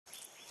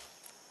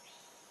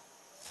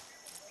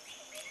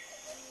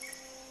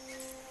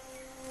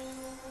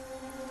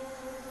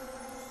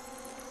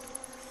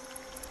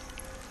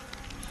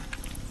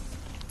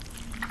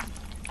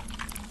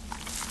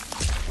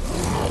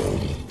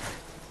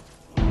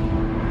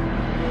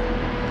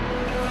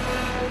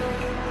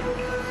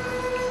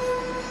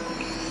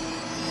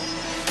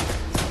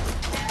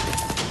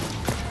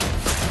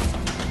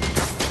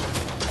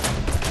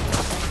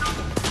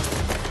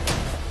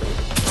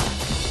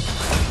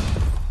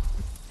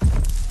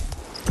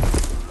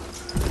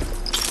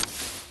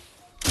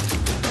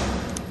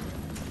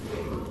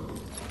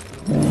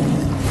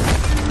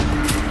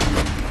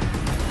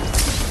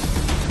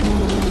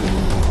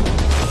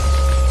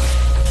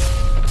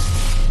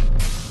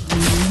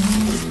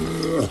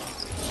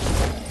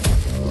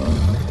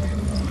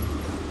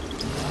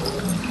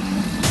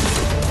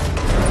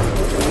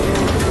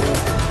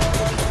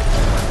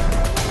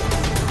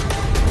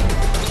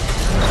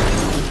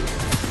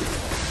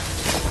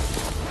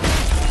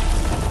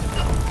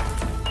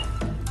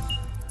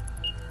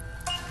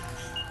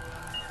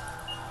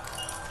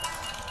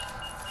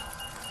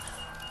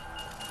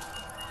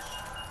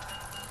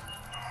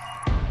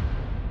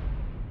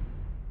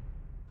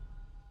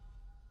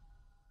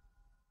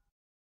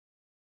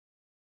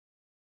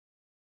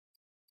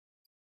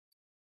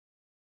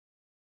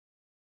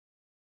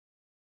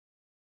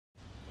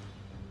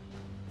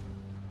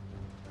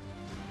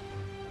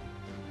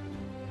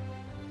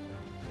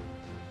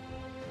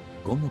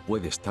¿Cómo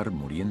puede estar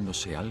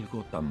muriéndose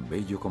algo tan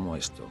bello como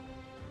esto?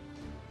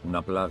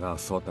 Una plaga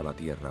azota la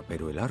tierra,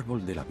 pero el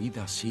árbol de la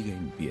vida sigue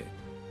en pie.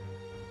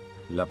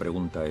 La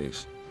pregunta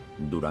es,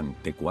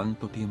 ¿durante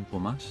cuánto tiempo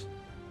más?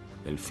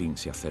 El fin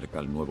se acerca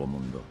al nuevo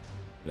mundo.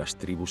 Las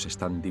tribus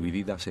están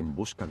divididas en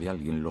busca de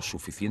alguien lo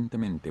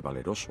suficientemente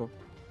valeroso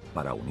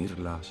para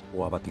unirlas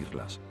o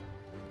abatirlas.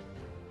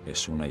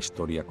 Es una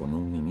historia con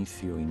un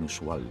inicio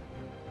inusual.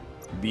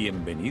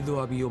 Bienvenido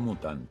a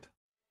Biomutant.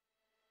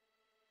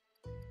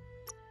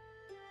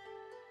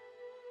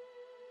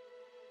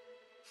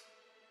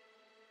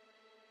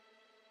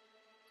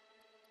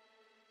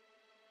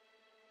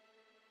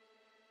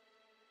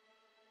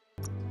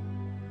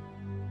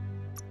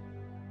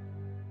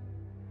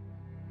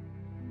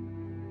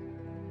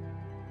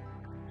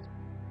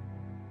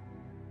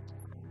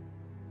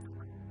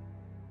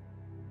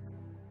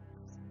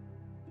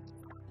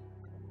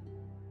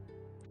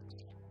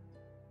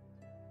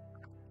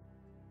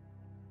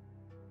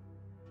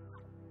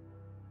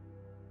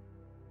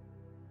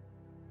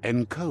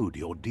 Encode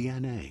your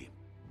DNA.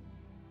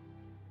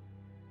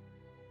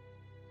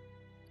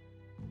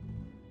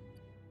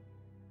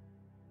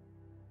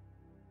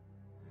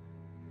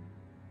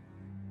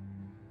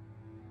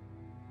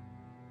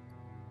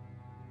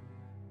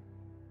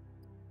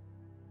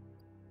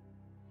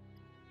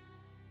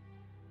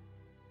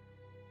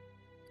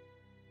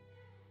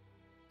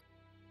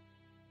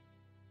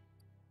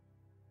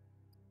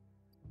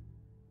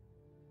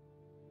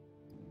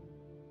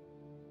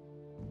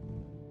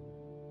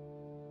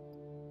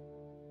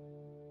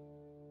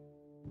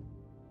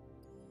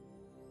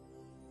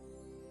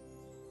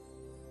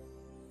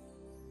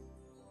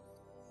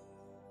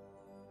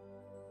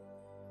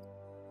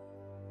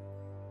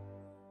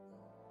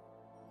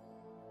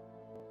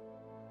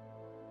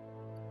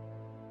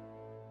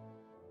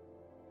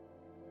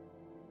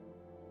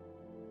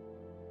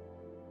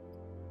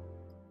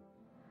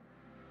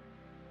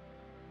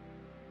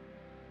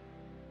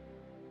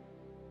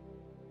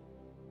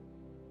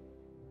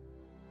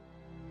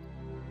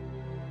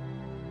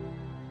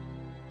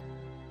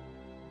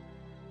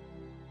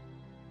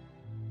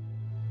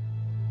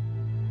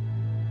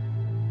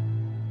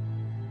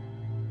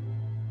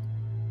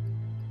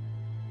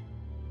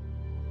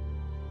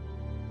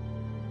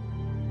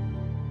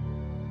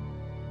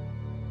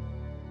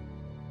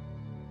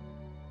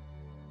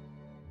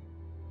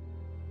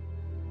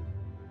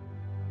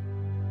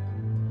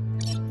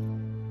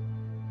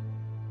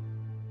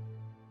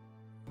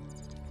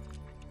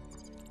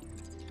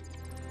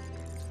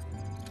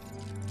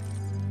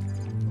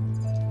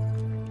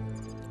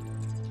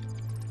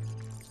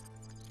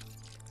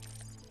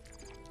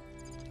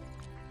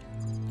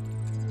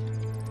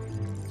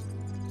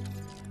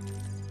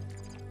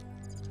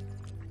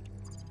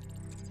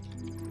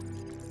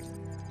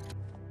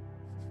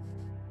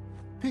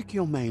 Pick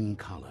your main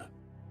color.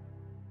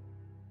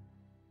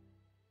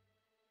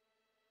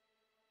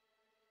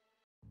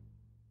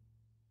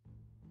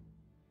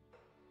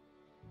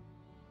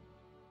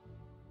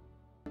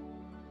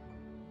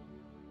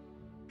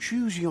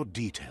 Choose your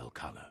detail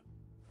color.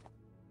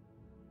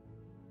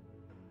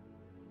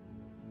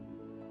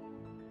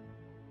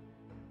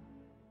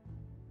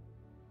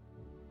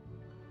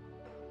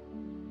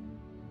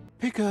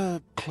 Pick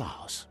a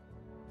class.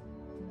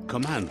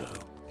 Commando.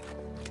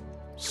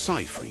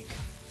 Psy-Freak.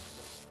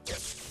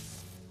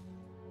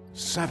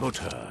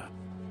 Saboteur.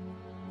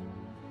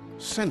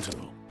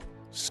 Sentinel.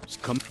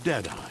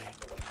 Deadeye.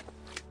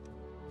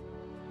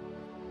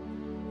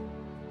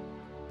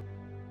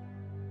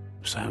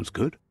 Sounds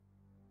good.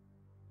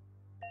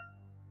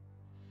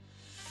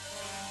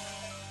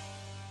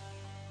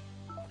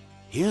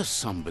 Here's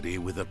somebody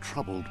with a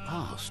troubled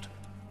past,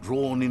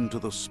 drawn into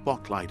the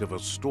spotlight of a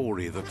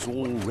story that's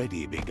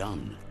already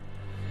begun.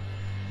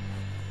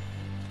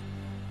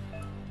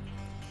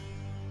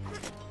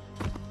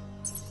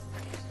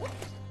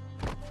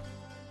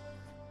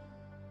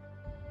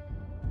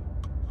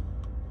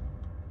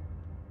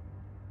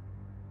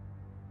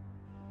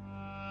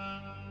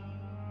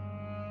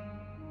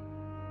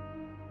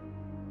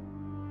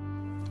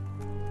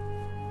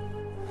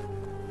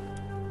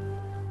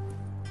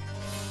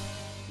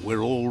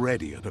 We're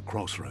already at a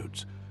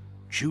crossroads.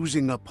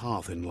 Choosing a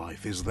path in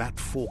life is that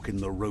fork in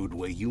the road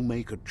where you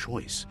make a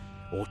choice.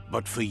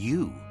 But for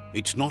you,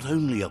 it's not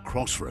only a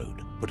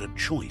crossroad, but a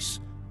choice.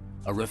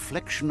 A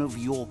reflection of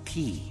your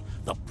key,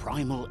 the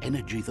primal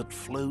energy that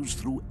flows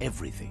through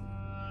everything.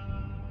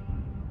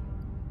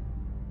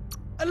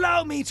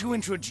 Allow me to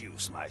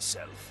introduce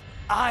myself.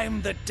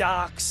 I'm the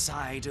dark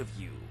side of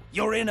you.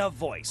 Your inner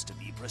voice, to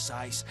be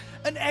precise.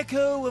 An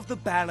echo of the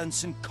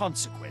balance and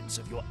consequence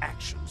of your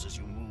actions as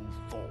you move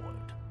forward.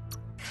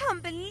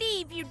 Can't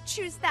believe you'd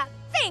choose that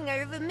thing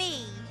over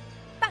me.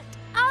 But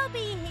I'll be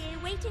here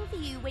waiting for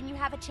you when you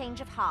have a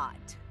change of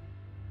heart.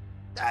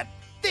 That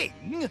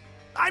thing?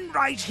 I'm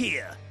right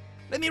here.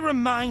 Let me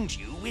remind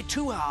you, we're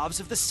two halves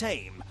of the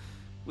same.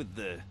 With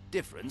the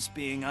difference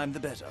being I'm the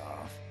better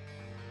half.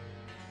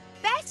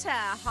 Better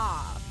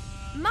half?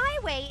 My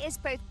way is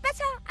both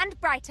better and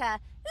brighter.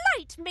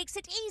 Light makes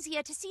it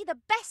easier to see the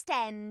best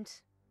end.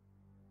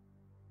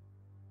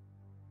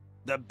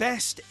 The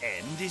best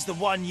end is the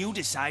one you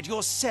decide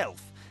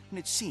yourself, and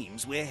it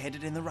seems we're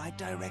headed in the right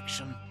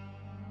direction.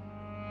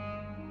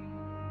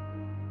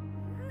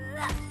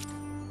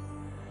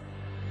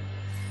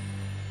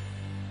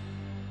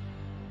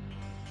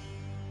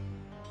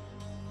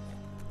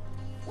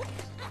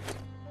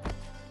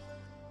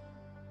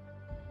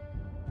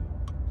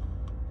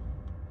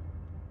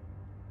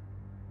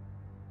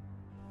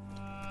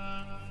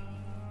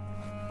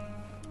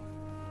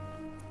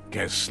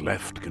 Guess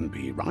left can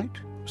be right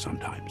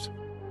sometimes.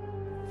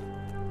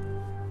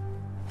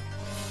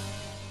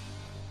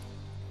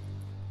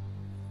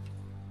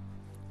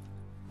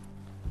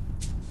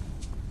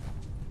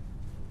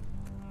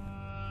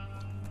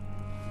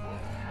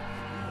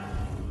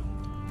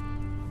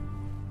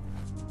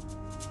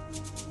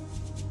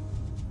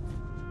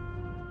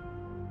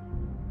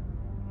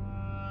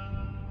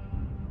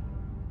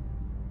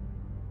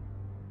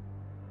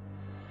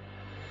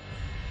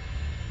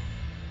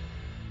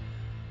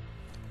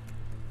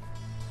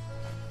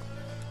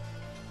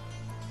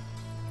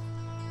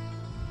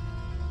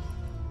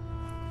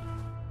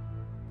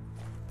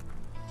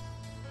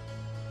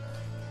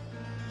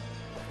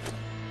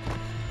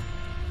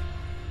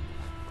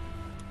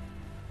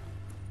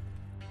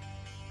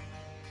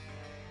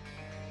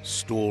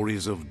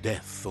 Stories of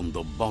death and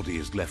the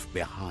bodies left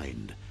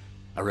behind.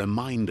 A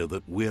reminder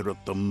that we're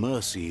at the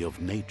mercy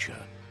of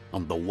nature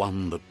and the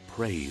one that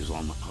preys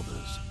on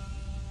others.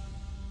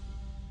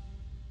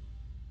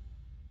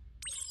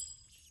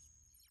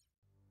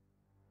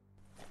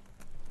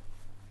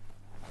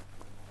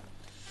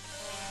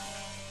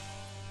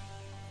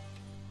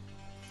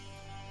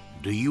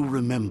 Do you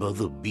remember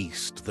the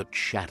beast that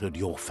shattered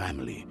your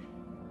family,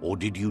 or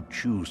did you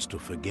choose to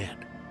forget?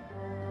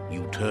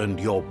 You turned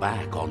your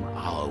back on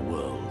our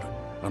world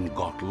and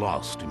got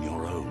lost in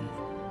your own.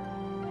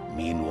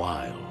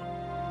 Meanwhile,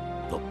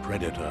 the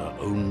predator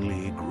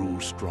only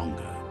grew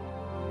stronger.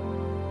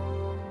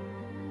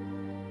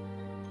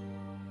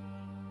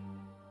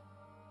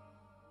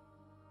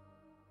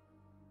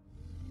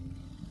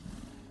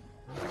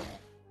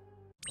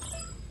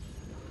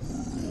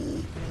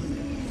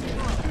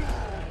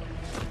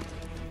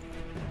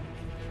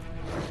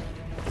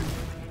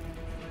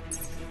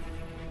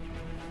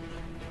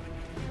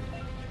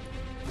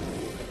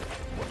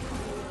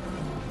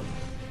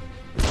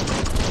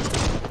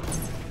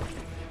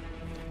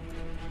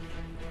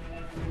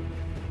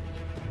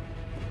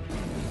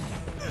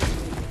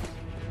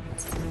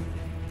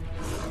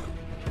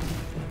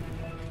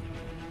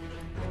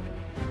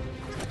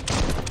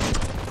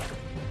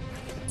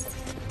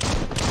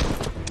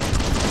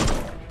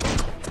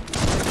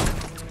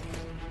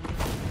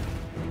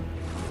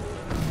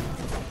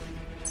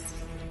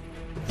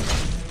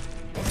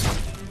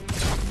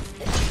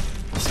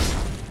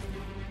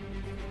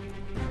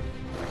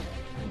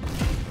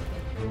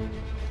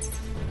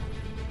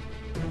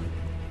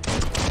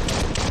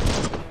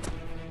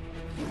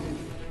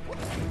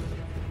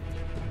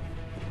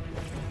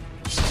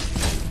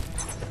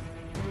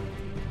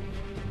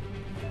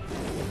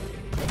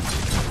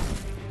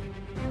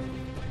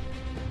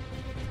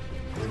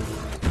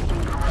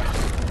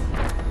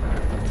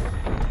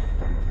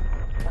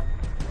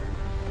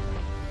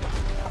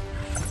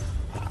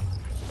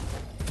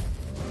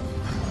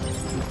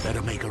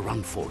 Better make a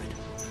run for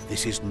it.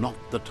 This is not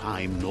the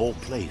time nor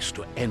place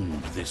to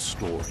end this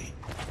story.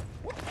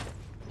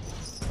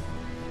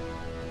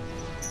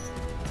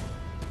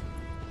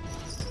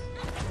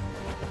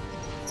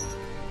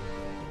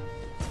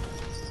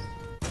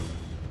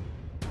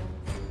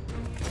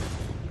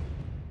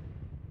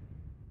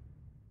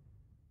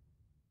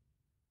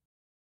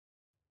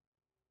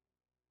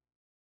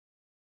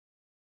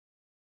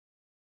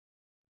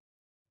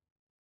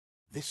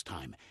 This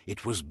time,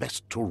 it was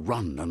best to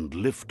run and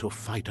live to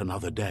fight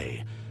another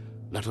day.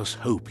 Let us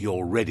hope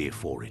you're ready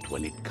for it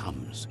when it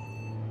comes.